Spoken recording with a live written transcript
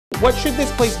What should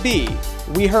this place be?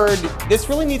 We heard this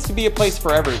really needs to be a place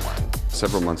for everyone.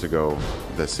 Several months ago,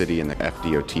 the city and the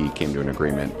FDOT came to an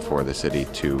agreement for the city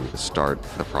to start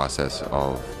the process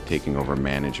of taking over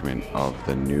management of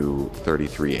the new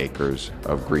 33 acres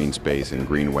of green space and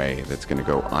greenway that's going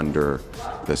to go under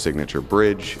the Signature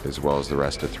Bridge as well as the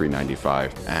rest of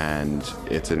 395. And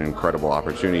it's an incredible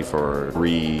opportunity for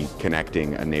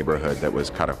reconnecting a neighborhood that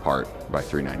was cut apart by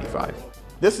 395.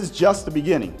 This is just the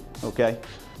beginning, okay?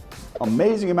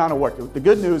 Amazing amount of work. The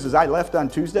good news is I left on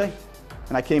Tuesday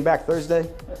and I came back Thursday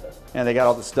and they got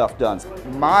all the stuff done.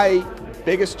 My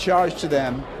biggest charge to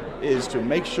them is to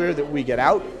make sure that we get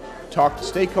out, talk to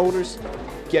stakeholders,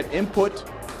 get input,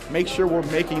 make sure we're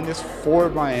making this for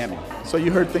Miami. So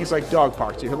you heard things like dog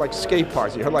parks, you heard like skate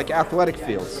parks, you heard like athletic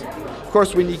fields. Of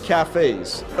course we need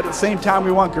cafes, but at the same time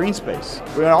we want green space.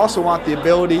 We also want the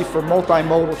ability for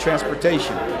multimodal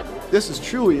transportation. This is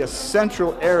truly a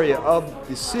central area of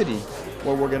the city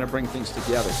where we're going to bring things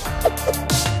together.